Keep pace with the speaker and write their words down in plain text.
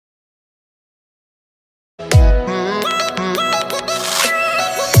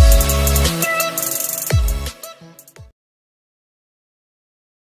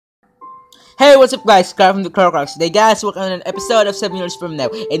Hey, what's up guys, Carl from the Crocrox. Today guys, we're on an episode of 7 years from now.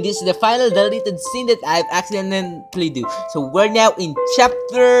 And this is the final deleted scene that I've accidentally do. So we're now in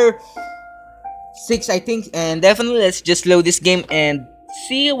chapter 6 I think. And definitely let's just load this game and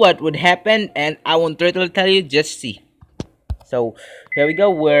see what would happen. And I won't totally tell you, just see. So here we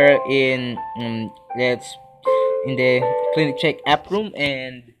go, we're in, let's, in the clinic check app room.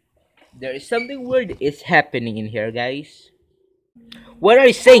 And there is something weird is happening in here guys. What are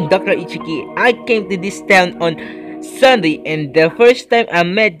you saying, Dr. Ichiki? I came to this town on Sunday and the first time I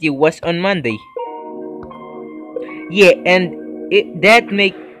met you was on Monday. Yeah, and that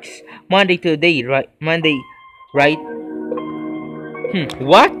makes Monday today, right? Monday, right?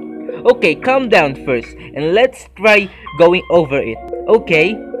 What? Okay, calm down first and let's try going over it.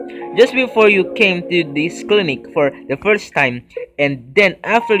 Okay? Just before you came to this clinic for the first time and then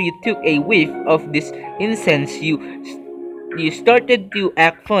after you took a whiff of this incense, you started to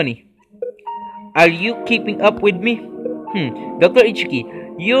act funny. Are you keeping up with me? Dr. Ichiki,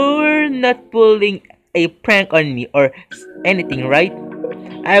 you're not pulling a prank on me or anything, right?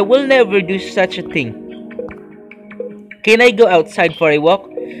 I will never do such a thing. Can I go outside for a walk?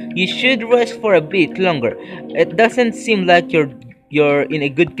 You should rest for a bit longer. It doesn't seem like you're in a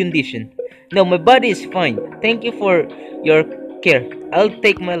good condition. No, my body is fine. Thank you for your care. I'll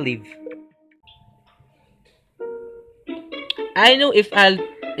take my leave. I know if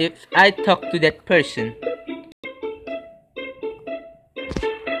I talk to that person.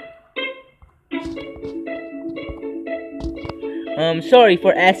 Sorry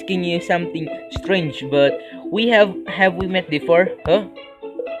for asking you something strange, but have we met before? Huh?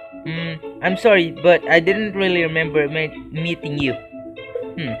 I'm sorry, but I didn't really remember meeting you.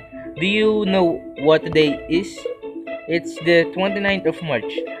 Do you know what the day is? It's the 29th of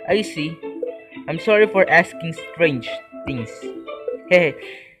March. I see. I'm sorry for asking strange things. Hey,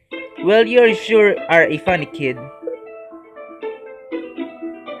 well, you sure are a funny kid.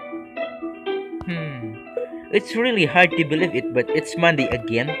 It's really hard to believe it, but it's Monday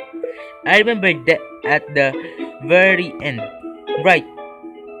again. I remember that at the very end. Right.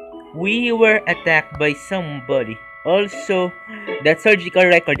 We were attacked by somebody. Also, that surgical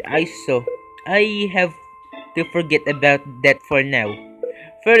record I saw. I have to forget about that for now.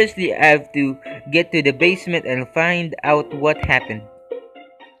 Firstly, I have to get to the basement and find out what happened.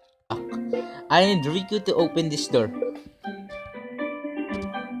 I need Riku to open this door.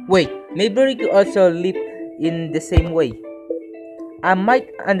 Wait, maybe Riku also lived in the same way. I might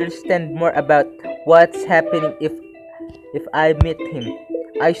understand more about what's happening if I meet him.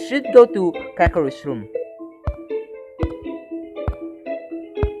 I should go to Kakeru's room.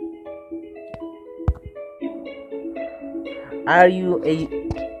 Are you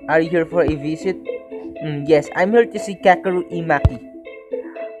here for a visit? Yes, I'm here to see Kakeru Imaki.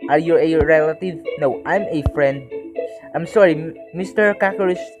 Are you a relative? No, I'm a friend. I'm sorry, Mr.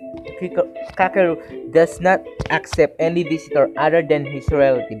 Kakeru does not accept any visitor other than his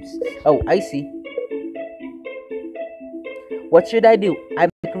relatives. Oh, I see. What should I do? I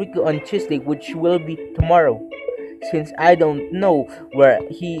met Riku on Tuesday, which will be tomorrow. Since I don't know where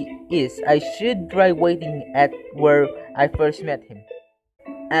he is, I should try waiting at where I first met him.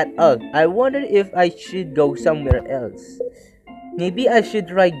 At all, I wonder if I should go somewhere else. Maybe I should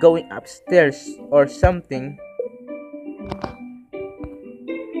try going upstairs or something.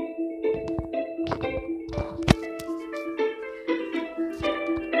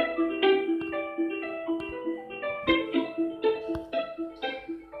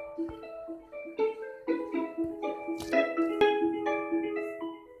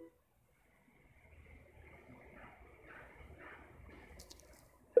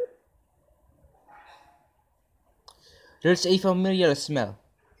 There's a familiar smell.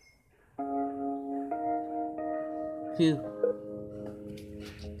 Phew.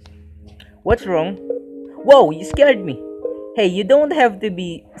 What's wrong? Whoa, you scared me. Hey, you don't have to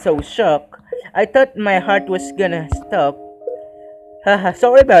be so shocked. I thought my heart was gonna stop. Haha,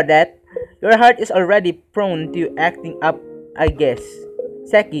 sorry about that. Your heart is already prone to acting up, I guess.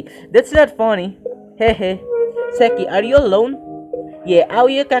 Saki, that's not funny. Hehe. Saki, are you alone? Yeah,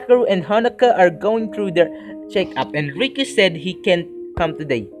 Aoya, Kakeru, and Hanaka are going through their checkup, and Riku said he can't come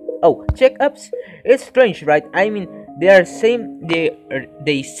today. Oh, checkups? It's strange, right? I mean, they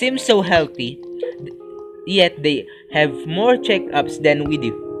seem so healthy, yet they have more checkups than we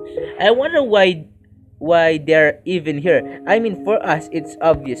do. I wonder why they're even here. I mean, for us it's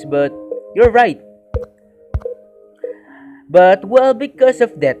obvious, but you're right. But well, because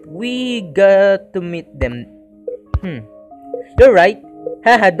of that, we got to meet them. You're right.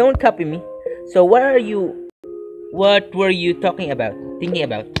 Haha, don't copy me. So what were you thinking about?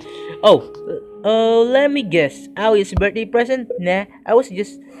 Oh, let me guess. Ali's birthday present? Nah, I was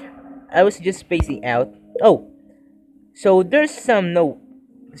just spacing out. Oh, so there's some no,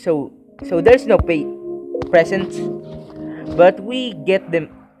 so there's no pay presents, but we get them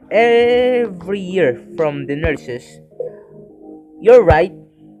every year from the nurses. You're right.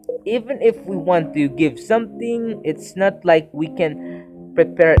 Even if we want to give something, it's not like we can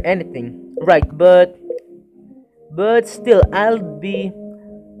prepare anything. Right, but still, I'll be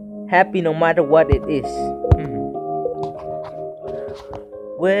happy no matter what it is. Hmm.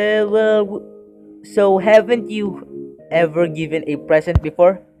 So haven't you ever given a present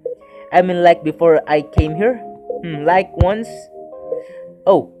before? I mean, like before I came here? Like once?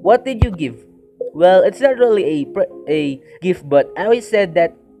 Oh, what did you give? Well, it's not really a gift, but Ali said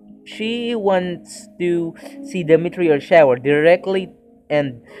that she wants to see the meteor shower directly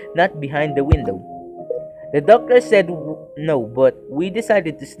and not behind the window. The doctor said no, but we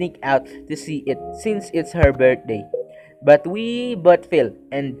decided to sneak out to see it since it's her birthday. But we but failed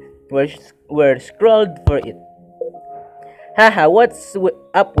and were scrolled for it. Haha,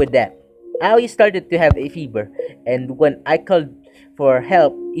 up with that? Ali started to have a fever, and when I called for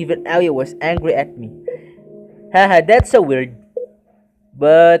help, even Ali was angry at me. Haha, that's so weird.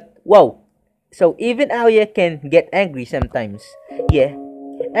 But, wow. So even Alia can get angry sometimes. Yeah.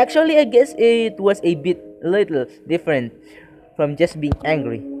 Actually, I guess it was a little different from just being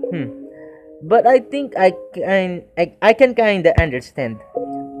angry. But I think I can kinda understand.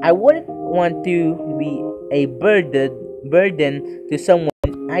 I wouldn't want to be a burden to someone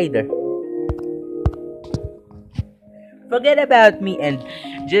either. Forget about me and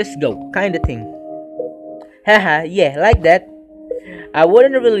just go, kinda thing. Haha, yeah, like that. I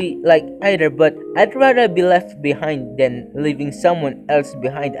wouldn't really like either, but I'd rather be left behind than leaving someone else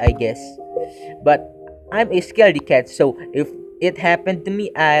behind, I guess. But I'm a scaredy cat, so if it happened to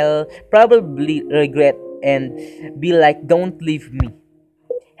me, I'll probably regret and be like, don't leave me.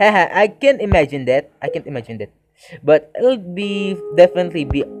 Haha, I can imagine that. But it'll be definitely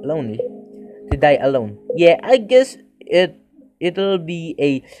be lonely to die alone. Yeah, I guess it'll be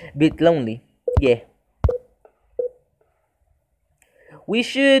a bit lonely. Yeah. We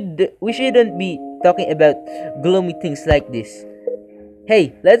shouldn't be talking about gloomy things like this.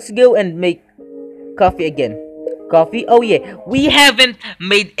 Hey, let's go and make coffee again. Coffee? Oh yeah, we haven't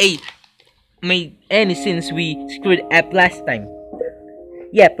made any since we screwed up last time.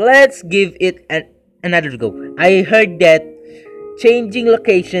 Yep, let's give it another go. I heard that changing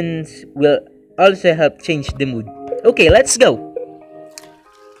locations will also help change the mood. Okay, let's go.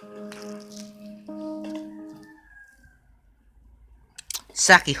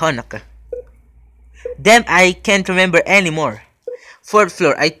 Saki Honoka. Damn, I can't remember anymore. Fourth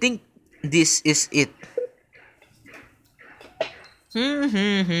floor, I think this is it.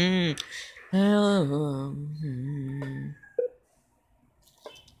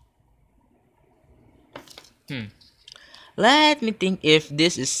 Let me think if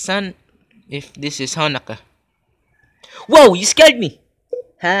this is Honoka. Whoa, you scared me!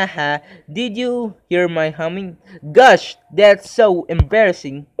 Haha, did you hear my humming? Gosh, that's so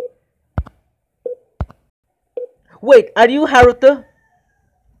embarrassing. Wait, are you Haruto?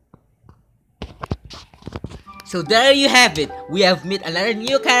 So there you have it. We have met another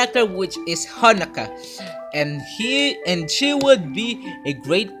new character, which is Honoka, and she would be a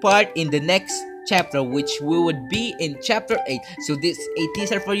great part in the next chapter, which we would be in chapter 8. So this is a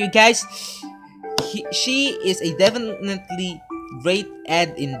teaser for you guys. She is a definitely great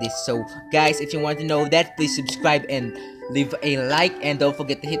add in this. So guys, if you want to know that, please subscribe and leave a like, and don't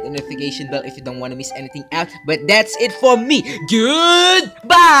forget to hit the notification bell if you don't want to miss anything out. But that's it for me.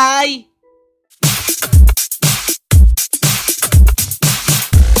 Goodbye.